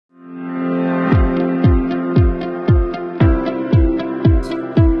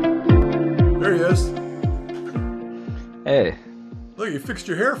fixed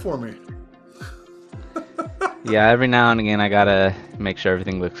your hair for me. Yeah, every now and again I gotta make sure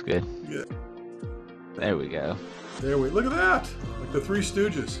everything looks good. Yeah. There we go. There we look at that. Like the Three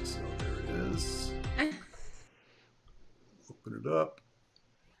Stooges. So there it is. Open it up.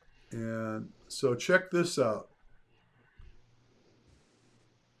 And so check this out.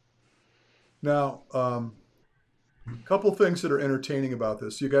 Now, a couple things that are entertaining about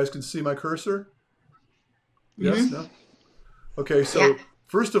this. You guys can see my cursor? Yes? No? Okay, so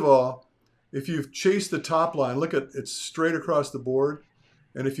first of all, if you've chased the top line, look at it's straight across the board.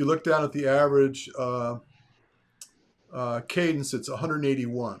 And if you look down at the average cadence, it's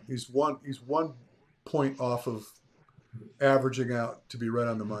 181. He's one point off of averaging out to be right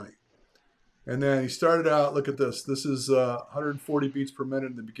on the money. And then he started out, look at this. This is 140 beats per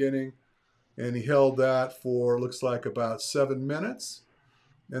minute in the beginning. And he held that for, looks like about 7 minutes.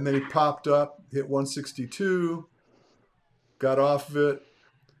 And then he popped up, hit 162, got off of it,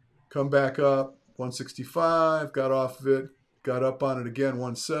 come back up, 165, got off of it, got up on it again,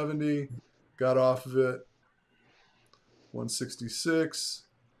 170, got off of it, 166.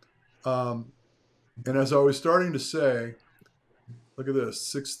 And as I was starting to say, look at this,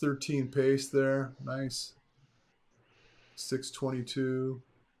 613 pace there, nice. 622,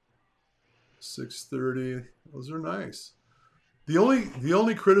 630, those are nice. The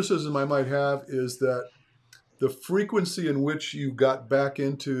only criticism I might have is that the frequency in which you got back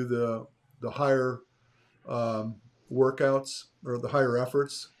into the higher workouts or the higher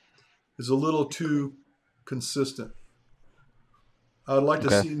efforts is a little too consistent. I'd like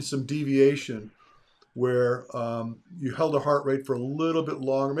to see some deviation where you held a heart rate for a little bit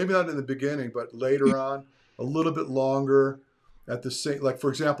longer, maybe not in the beginning, but later on, a little bit longer at the same, like for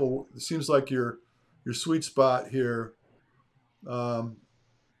example, it seems like your sweet spot here,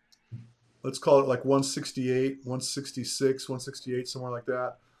 let's call it like 168, 166, 168, somewhere like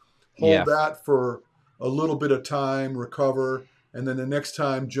that. Hold that for a little bit of time, recover, and then the next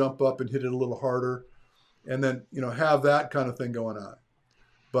time jump up and hit it a little harder, and then have that kind of thing going on.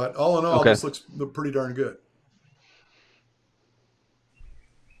 But all in all, this looks pretty darn good.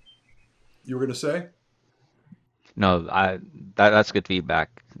 You were going to say? No, that's good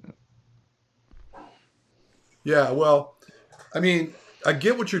feedback. Yeah, well, I mean, I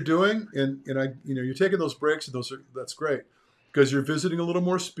get what you're doing, and you're taking those breaks, and that's great because you're visiting a little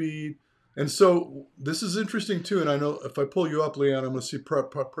more speed. And so this is interesting too. And I know if I pull you up, Leon, I'm going to see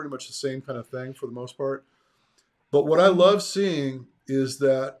pretty much the same kind of thing for the most part. But what I love seeing is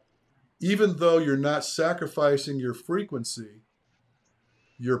that even though you're not sacrificing your frequency,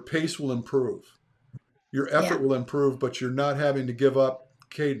 your pace will improve. Your effort will improve, but you're not having to give up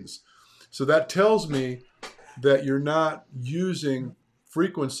cadence. So that tells me that you're not using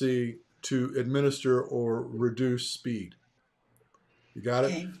frequency to administer or reduce speed. You got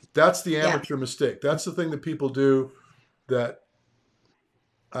it? That's the amateur mistake. That's the thing that people do that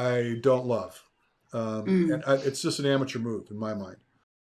I don't love. And it's just an amateur move in my mind.